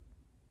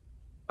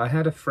I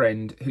had a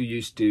friend who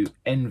used to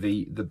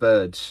envy the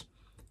birds.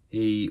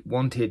 He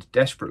wanted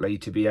desperately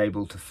to be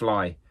able to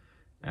fly,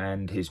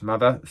 and his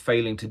mother,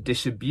 failing to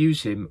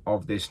disabuse him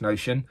of this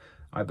notion,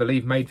 I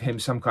believe made for him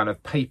some kind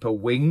of paper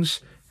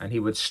wings, and he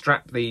would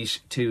strap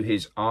these to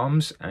his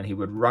arms and he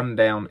would run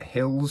down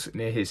hills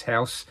near his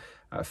house,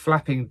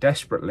 flapping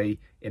desperately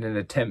in an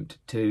attempt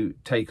to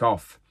take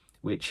off,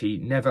 which he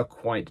never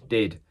quite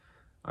did.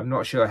 I'm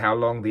not sure how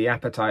long the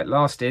appetite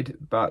lasted,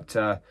 but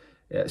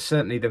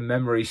certainly the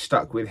memory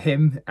stuck with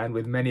him and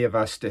with many of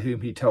us to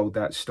whom he told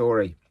that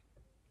story.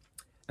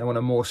 Now, on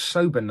a more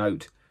sober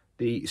note,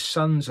 the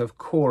sons of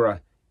Korah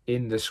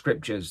in the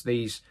scriptures,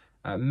 these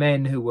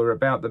men who were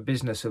about the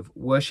business of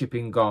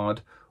worshipping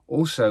God,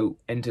 also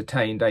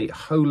entertained a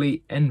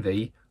holy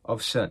envy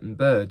of certain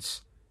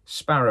birds,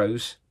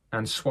 sparrows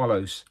and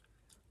swallows.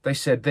 They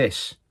said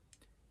this: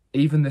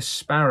 "Even the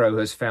sparrow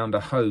has found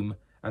a home,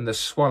 and the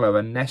swallow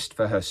a nest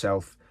for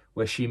herself,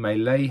 where she may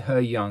lay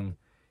her young.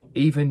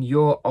 Even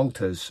your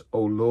altars,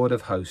 O Lord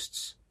of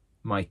hosts,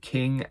 my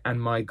King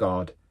and my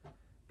God.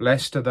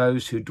 Blessed are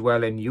those who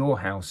dwell in your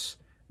house.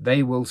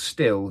 They will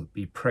still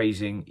be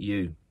praising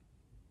you."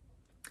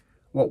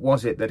 What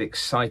was it that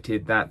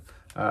excited that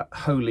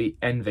holy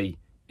envy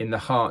in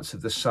the hearts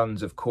of the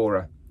sons of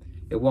Korah?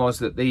 It was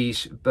that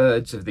these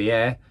birds of the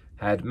air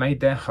had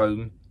made their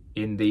home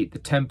in the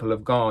temple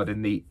of God,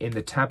 in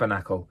the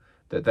tabernacle,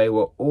 that they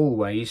were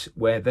always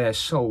where their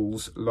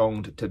souls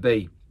longed to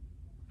be.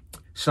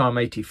 Psalm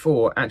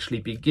 84 actually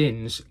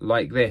begins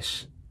like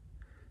this: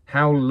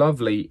 "How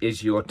lovely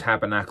is your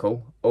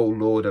tabernacle, O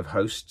Lord of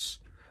hosts!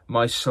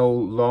 My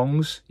soul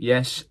longs,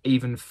 yes,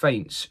 even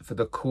faints, for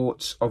the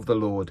courts of the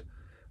Lord.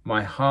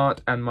 My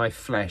heart and my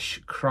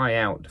flesh cry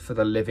out for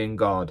the living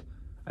God."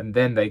 And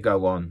then they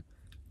go on: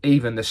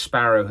 "Even the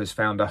sparrow has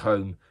found a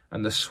home,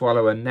 and the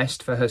swallow a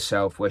nest for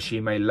herself, where she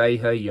may lay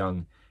her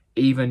young.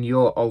 Even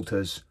your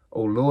altars,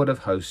 O Lord of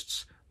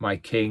hosts, my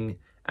King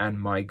and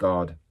my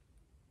God."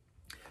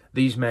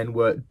 These men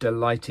were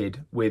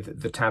delighted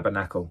with the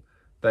tabernacle.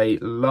 They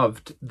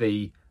loved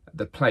the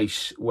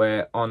place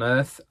where on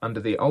earth,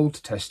 under the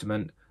Old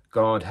Testament,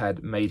 God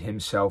had made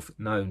himself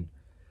known.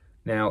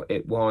 Now,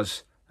 it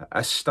was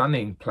a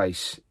stunning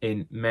place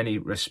in many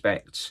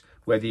respects,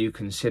 whether you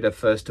consider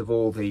first of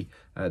all the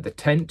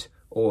tent,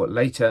 or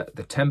later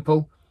the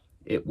temple.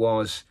 It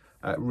was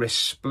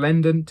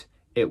resplendent.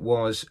 It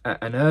was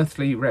an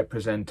earthly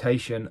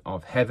representation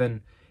of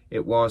heaven.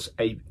 It was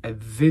a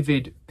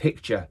vivid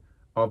picture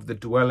of the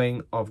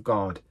dwelling of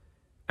God,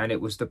 and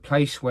it was the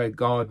place where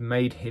God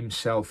made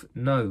himself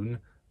known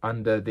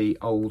under the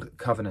old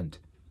covenant.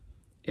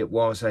 It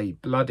was a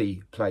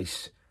bloody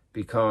place,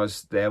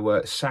 because there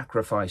were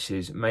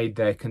sacrifices made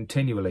there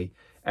continually,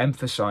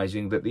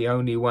 emphasizing that the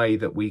only way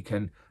that we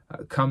can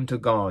come to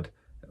God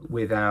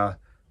with our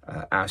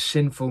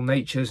sinful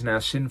natures and our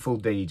sinful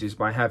deeds is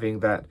by having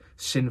that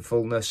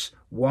sinfulness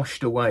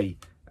washed away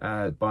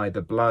by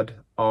the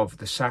blood of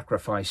the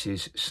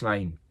sacrifices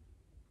slain.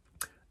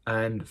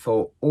 And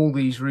for all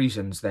these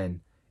reasons,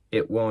 then,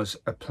 it was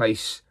a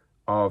place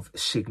of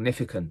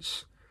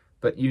significance.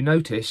 But you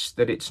notice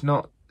that it's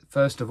not,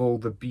 first of all,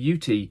 the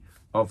beauty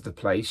of the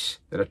place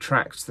that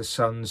attracts the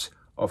sons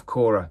of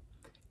Korah.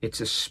 It's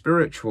a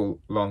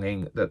spiritual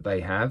longing that they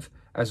have,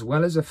 as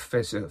well as a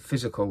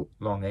physical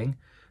longing.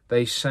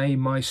 They say,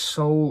 "My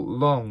soul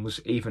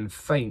longs, even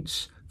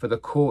faints, for the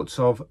courts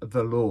of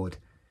the Lord."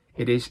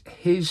 It is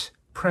his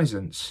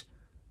presence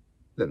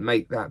that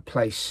make that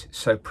place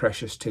so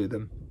precious to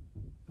them.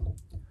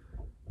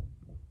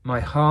 "My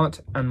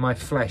heart and my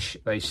flesh,"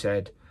 they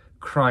said,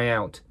 "cry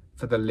out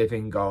for the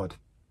living God."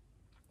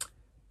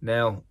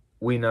 Now,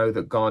 we know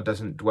that God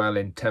doesn't dwell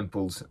in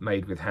temples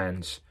made with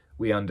hands.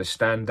 We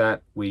understand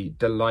that. We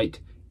delight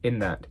in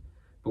that.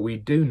 But we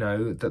do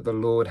know that the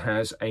Lord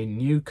has a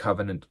new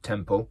covenant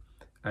temple,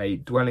 a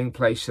dwelling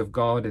place of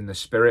God in the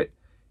Spirit.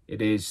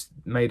 It is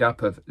made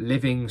up of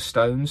living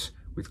stones,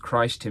 with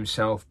Christ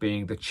himself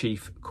being the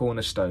chief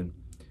cornerstone.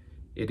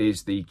 It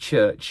is the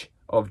church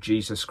of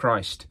Jesus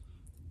Christ.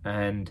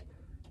 And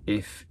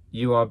if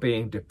you are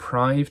being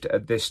deprived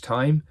at this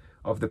time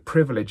of the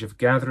privilege of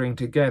gathering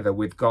together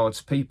with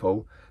God's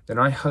people, then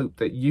I hope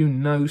that you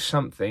know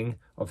something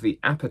of the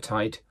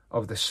appetite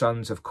of the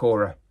sons of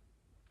Korah.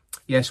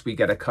 Yes, we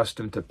get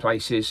accustomed to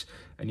places,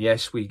 and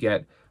yes, we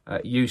get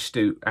used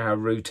to our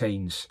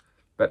routines,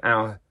 but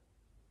our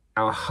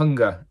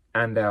hunger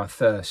and our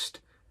thirst,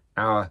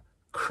 our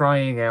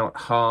crying out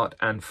heart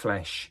and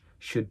flesh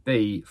should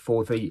be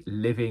for the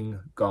living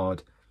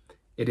God.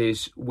 It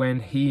is when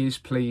he is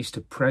pleased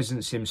to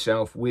presence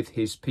himself with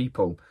his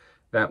people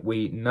that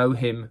we know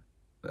him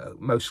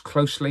most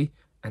closely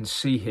and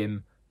see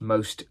him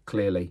most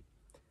clearly.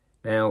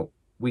 Now,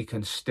 we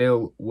can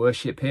still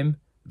worship him,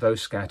 though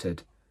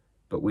scattered,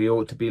 but we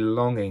ought to be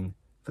longing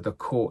for the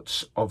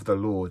courts of the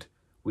Lord.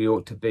 We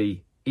ought to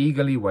be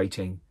eagerly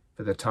waiting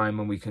for the time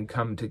when we can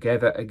come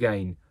together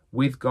again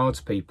with God's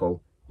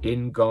people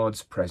in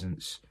God's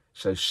presence.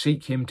 So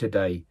seek him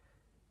today,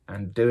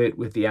 and do it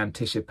with the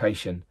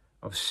anticipation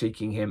of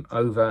seeking him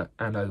over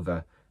and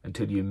over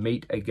until you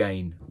meet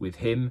again with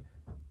him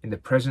in the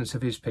presence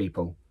of his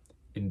people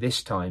in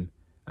this time,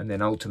 and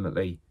then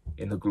ultimately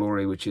in the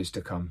glory which is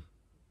to come.